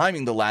father by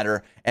climbing the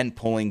ladder and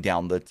pulling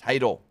down the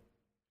title.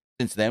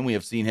 Since then, we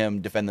have seen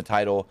him defend the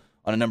title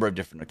on a number of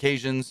different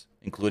occasions,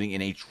 including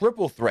in a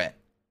triple threat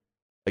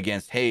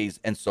against Hayes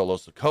and Solo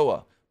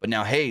Sikoa. But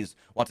now Hayes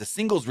wants a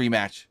singles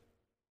rematch,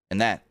 and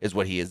that is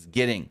what he is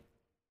getting.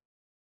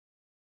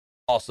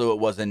 Also, it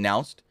was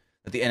announced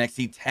that the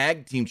NXT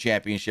Tag Team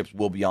Championships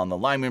will be on the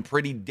line when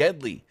Pretty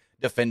Deadly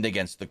defend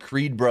against the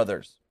Creed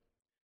Brothers.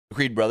 The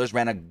Creed Brothers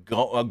ran a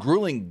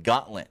grueling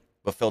gauntlet,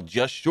 but fell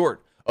just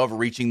short of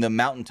reaching the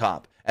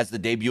mountaintop as the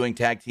debuting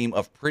tag team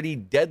of Pretty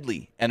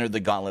Deadly entered the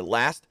gauntlet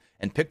last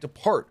and picked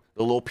apart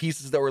the little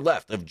pieces that were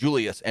left of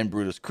Julius and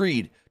Brutus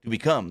Creed to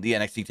become the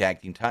NXT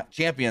Tag Team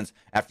Champions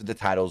after the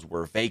titles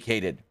were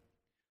vacated.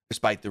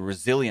 Despite the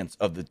resilience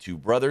of the two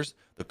brothers,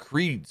 the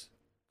Creeds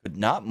could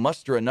not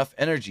muster enough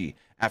energy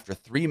after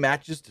 3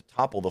 matches to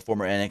topple the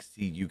former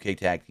NXT UK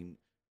Tag Team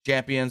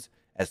Champions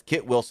as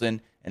Kit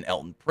Wilson and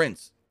Elton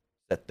Prince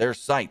set their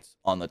sights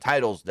on the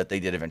titles that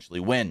they did eventually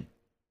win.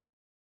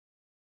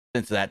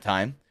 Since that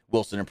time,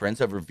 Wilson and Prince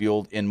have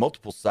revealed in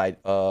multiple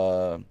side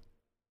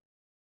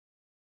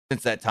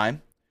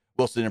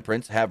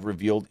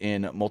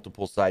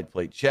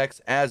plate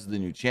checks as the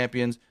new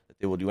champions that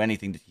they will do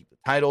anything to keep the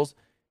titles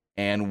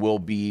and will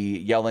be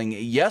yelling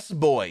 "Yes,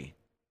 boy"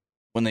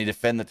 when they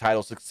defend the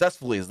title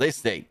successfully, as they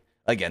state,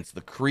 against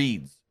the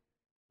Creeds.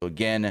 So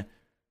again,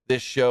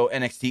 this show,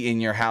 NXT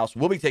in Your House,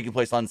 will be taking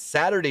place on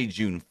Saturday,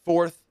 June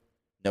 4th.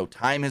 No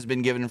time has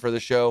been given for the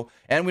show,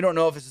 and we don't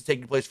know if this is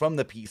taking place from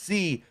the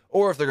PC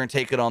or if they're going to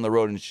take it on the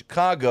road in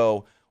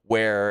Chicago,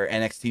 where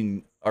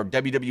NXT or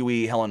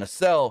WWE Hell in a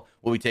Cell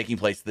will be taking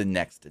place the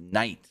next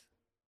night.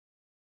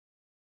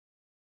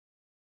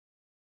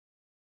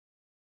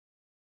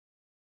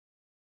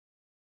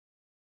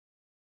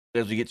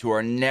 As we get to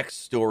our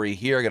next story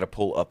here, I got to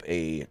pull up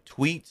a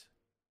tweet.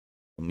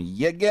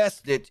 You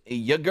guessed it,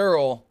 your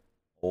girl,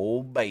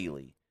 old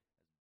Bayley.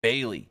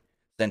 Bayley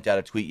sent out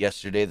a tweet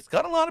yesterday that's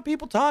got a lot of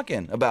people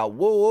talking about,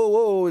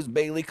 whoa, is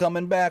Bayley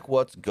coming back?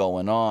 What's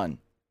going on?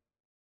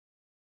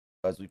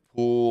 As we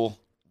pull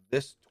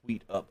this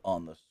tweet up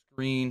on the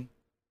screen,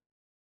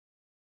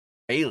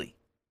 Bayley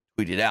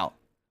tweeted out,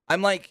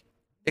 "I'm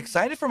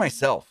excited for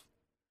myself,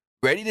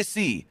 ready to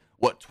see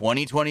what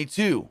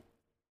 2022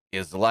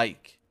 is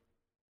like."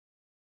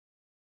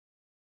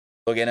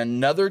 So again,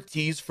 another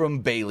tease from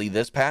Bayley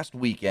this past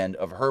weekend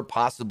of her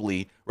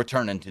possibly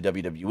returning to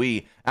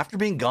WWE after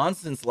being gone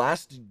since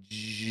last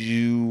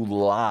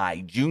July.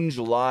 I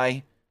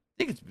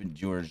think it's been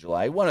June or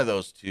July. One of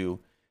those two.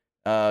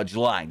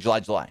 July.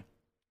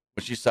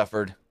 When she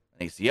suffered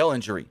an ACL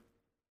injury.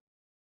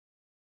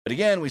 But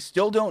again, we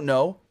still don't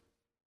know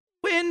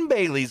when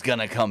Bayley's going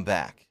to come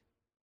back.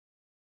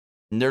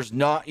 And there's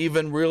not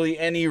even really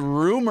any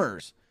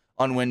rumors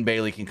on when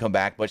Bayley can come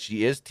back, but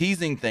she is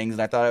teasing things,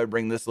 and I thought I would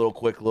bring this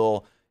quick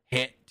little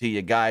hint to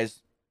you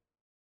guys.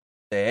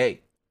 Say,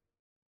 hey,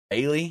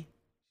 Bayley,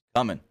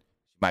 coming.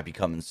 She might be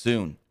coming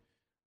soon.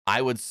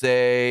 I would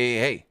say,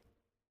 hey,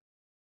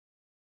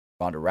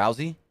 Ronda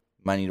Rousey,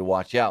 might need to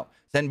watch out.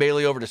 Send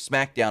Bayley over to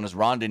SmackDown as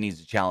Ronda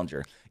needs a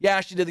challenger.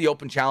 Yeah, she did the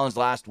open challenge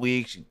last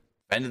week. She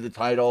defended the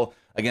title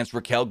against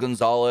Raquel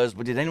Gonzalez,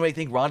 but did anybody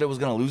think Ronda was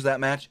going to lose that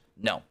match?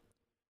 No.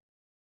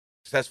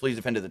 Successfully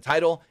defended the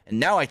title, and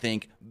now I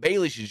think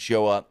Bayley should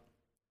show up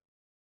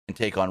and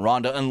take on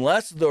Ronda,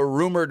 unless the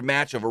rumored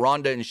match of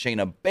Ronda and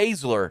Shayna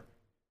Baszler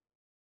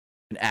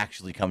can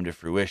actually come to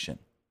fruition.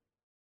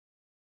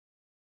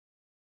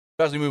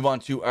 As we move on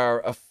to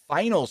our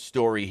final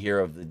story here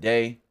of the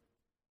day,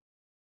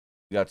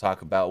 we got to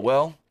talk about,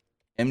 well,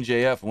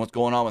 MJF and what's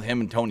going on with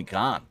him and Tony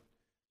Khan.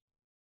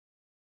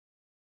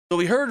 So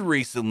we heard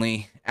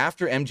recently,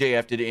 after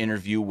MJF did an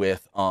interview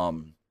with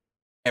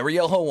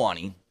Ariel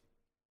Helwani,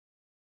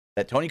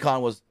 that Tony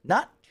Khan was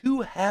not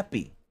too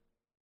happy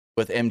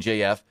with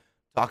MJF,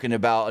 talking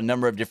about a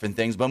number of different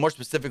things, but more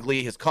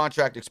specifically, his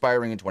contract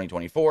expiring in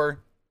 2024.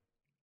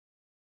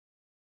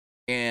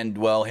 And,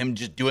 well, him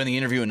just doing the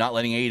interview and not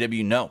letting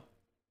AEW know.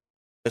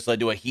 This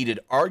led to a heated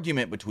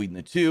argument between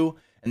the two.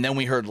 And then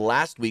we heard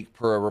last week,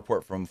 per a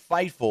report from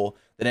Fightful,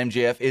 that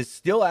MJF is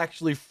still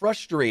actually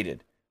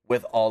frustrated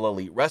with All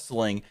Elite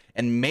Wrestling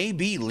and may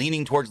be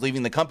leaning towards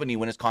leaving the company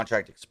when his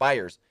contract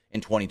expires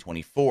in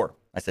 2024.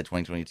 I said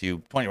 2022,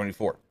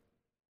 2024.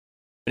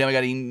 But now we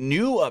got a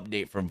new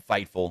update from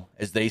Fightful,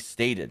 as they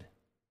stated.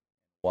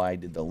 Why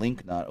did the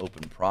link not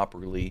open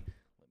properly?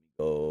 Let me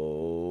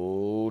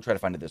go try to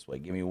find it this way.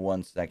 Give me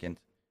 1 second.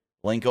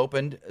 Link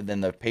opened, and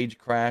then the page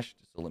crashed.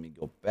 So let me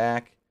go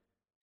back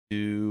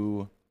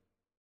to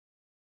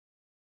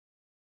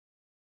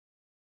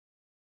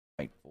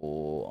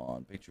Fightful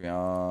on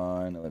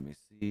Patreon. Let me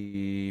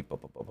see.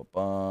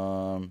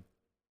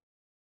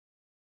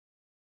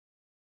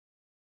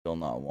 Still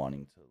not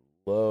wanting to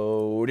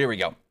load. Here we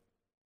go.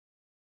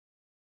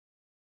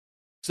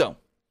 So,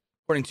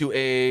 according to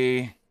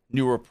a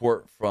new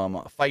report from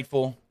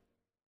Fightful,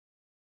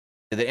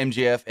 the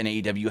MJF and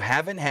AEW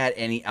haven't had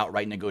any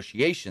outright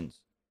negotiations,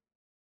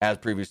 as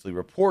previously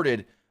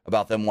reported,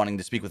 about them wanting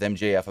to speak with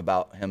MJF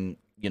about him,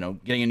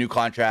 getting a new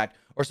contract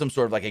or some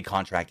sort of like a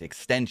contract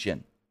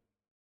extension.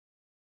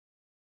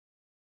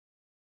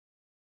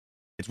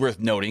 It's worth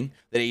noting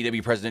that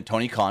AEW President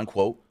Tony Khan,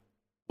 quote,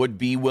 would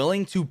be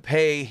willing to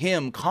pay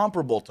him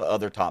comparable to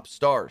other top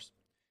stars.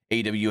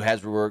 AEW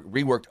has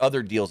reworked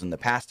other deals in the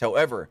past.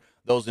 However,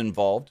 those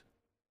involved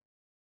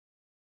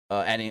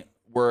had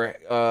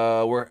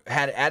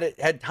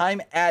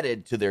time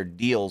added to their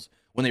deals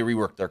when they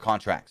reworked their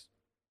contracts.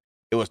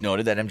 It was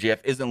noted that MJF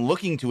isn't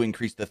looking to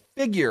increase the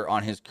figure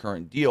on his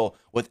current deal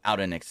without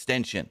an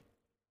extension.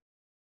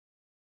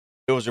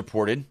 It was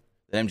reported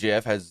that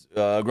MJF has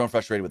grown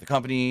frustrated with the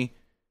company,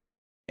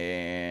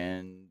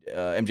 and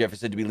MJF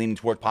is said to be leaning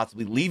toward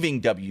possibly leaving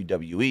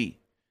WWE.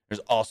 There's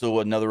also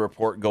another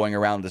report going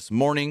around this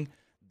morning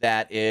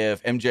that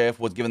if MJF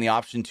was given the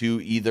option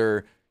to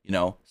either,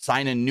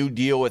 sign a new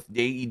deal with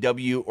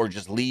AEW or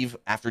just leave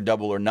after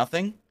Double or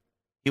Nothing,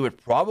 he would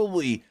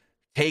probably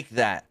take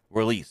that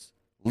release,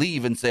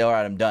 leave and say, all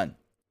right, I'm done.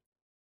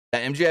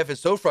 That MJF is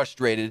so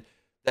frustrated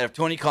that if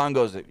Tony Khan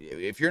goes,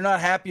 if you're not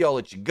happy, I'll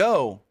let you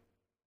go,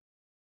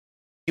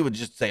 he would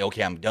just say,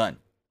 okay, I'm done.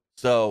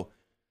 So,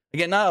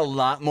 again, not a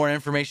lot more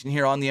information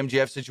here on the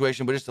MJF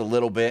situation, but just a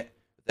little bit.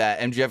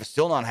 That MJF is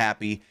still not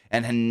happy,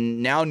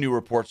 and now new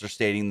reports are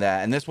stating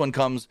that, and this one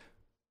comes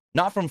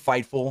not from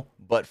Fightful,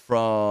 but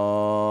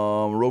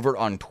from Rovert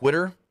on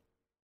Twitter,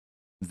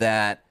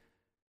 that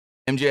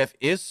MJF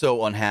is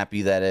so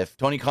unhappy that if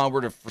Tony Khan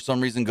were to, for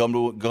some reason,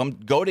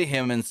 go to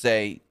him and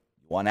say, you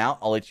want out,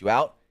 I'll let you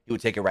out, he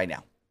would take it right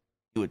now.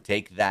 He would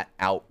take that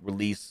out,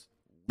 release,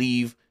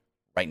 leave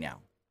right now.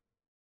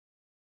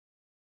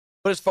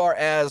 But as far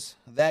as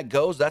that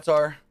goes, that's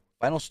our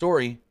final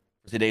story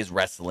for today's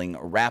wrestling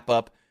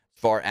wrap-up.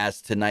 As far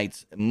as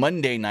tonight's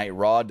Monday Night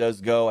Raw does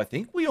go, I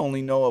think we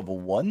only know of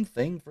one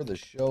thing for the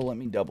show. Let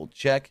me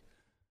double-check.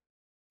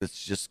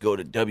 Let's just go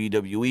to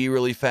WWE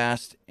really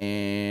fast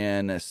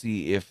and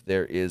see if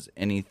there is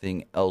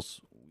anything else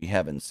we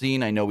haven't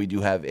seen. I know we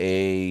do have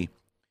a...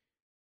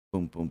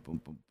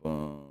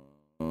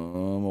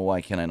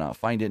 Why can I not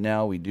find it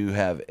now? We do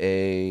have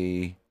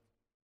a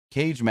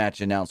cage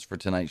match announced for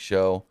tonight's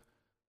show.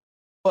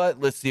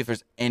 But let's see if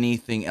there's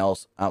anything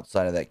else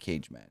outside of that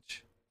cage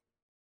match.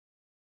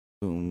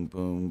 Boom,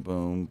 boom,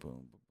 boom,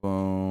 boom,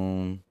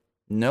 boom.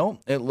 No,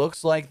 it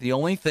looks like the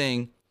only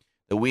thing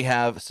that we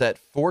have set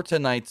for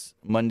tonight's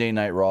Monday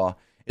Night Raw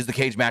is the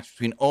cage match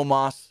between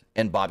Omos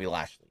and Bobby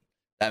Lashley.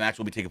 That match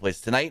will be taking place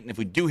tonight. And if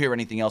we do hear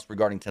anything else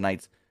regarding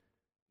tonight's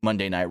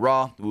Monday Night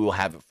Raw, we will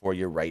have it for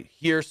you right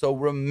here. So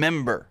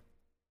remember,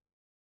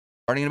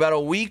 starting in about a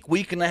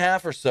week and a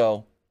half or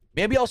so,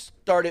 maybe I'll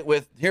start it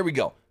with, here we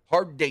go,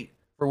 hard date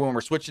for when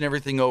we're switching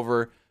everything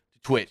over to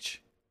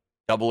Twitch.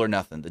 Double or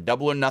Nothing. The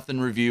Double or Nothing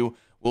review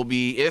will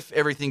be, if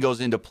everything goes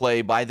into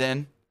play by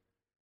then,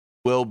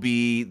 will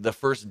be the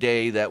first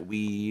day that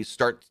we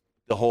start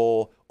the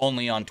whole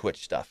only on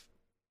Twitch stuff.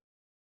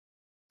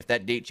 If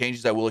that date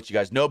changes, I will let you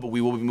guys know, but we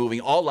will be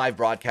moving all live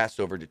broadcasts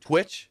over to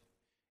Twitch.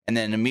 And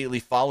then immediately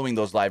following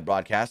those live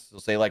broadcasts,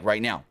 we'll say like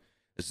right now,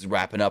 this is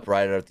wrapping up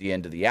right at the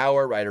end of the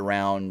hour, right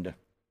around,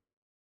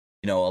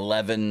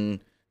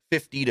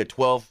 11:50 to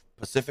 12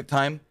 Pacific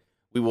time.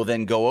 We will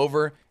then go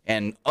over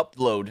and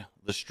upload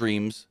the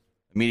streams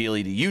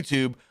immediately to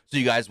YouTube, so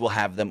you guys will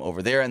have them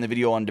over there. And the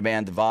video on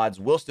demand, the VODs,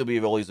 will still be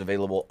always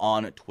available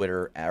on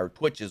Twitter or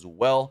Twitch as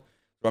well.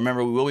 So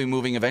remember, we will be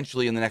moving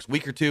eventually in the next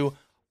week or two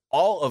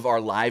all of our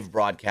live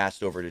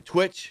broadcasts over to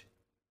Twitch.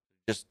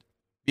 Just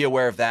be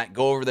aware of that.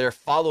 Go over there,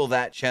 follow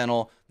that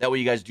channel. That way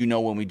you guys do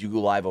know when we do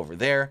go live over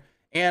there.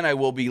 And I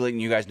will be letting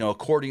you guys know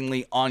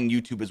accordingly on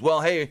YouTube as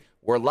well. Hey,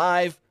 we're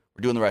live.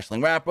 We're doing the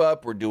wrestling wrap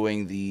up. We're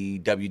doing the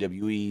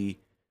WWE,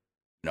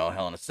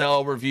 Hell in a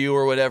Cell review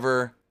or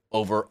whatever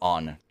over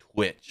on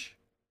Twitch.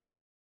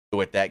 So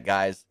with that,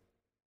 guys,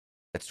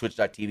 that's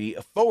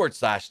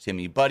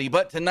twitch.tv/Timmy Buddy.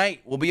 But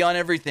tonight we'll be on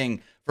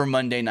everything for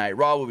Monday Night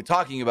Raw. We'll be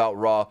talking about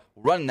Raw.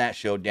 We'll run that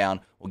show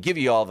down. We'll give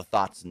you all the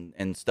thoughts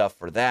and stuff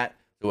for that.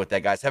 So with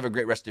that, guys, have a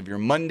great rest of your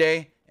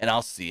Monday, and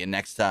I'll see you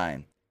next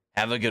time.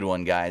 Have a good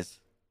one, guys.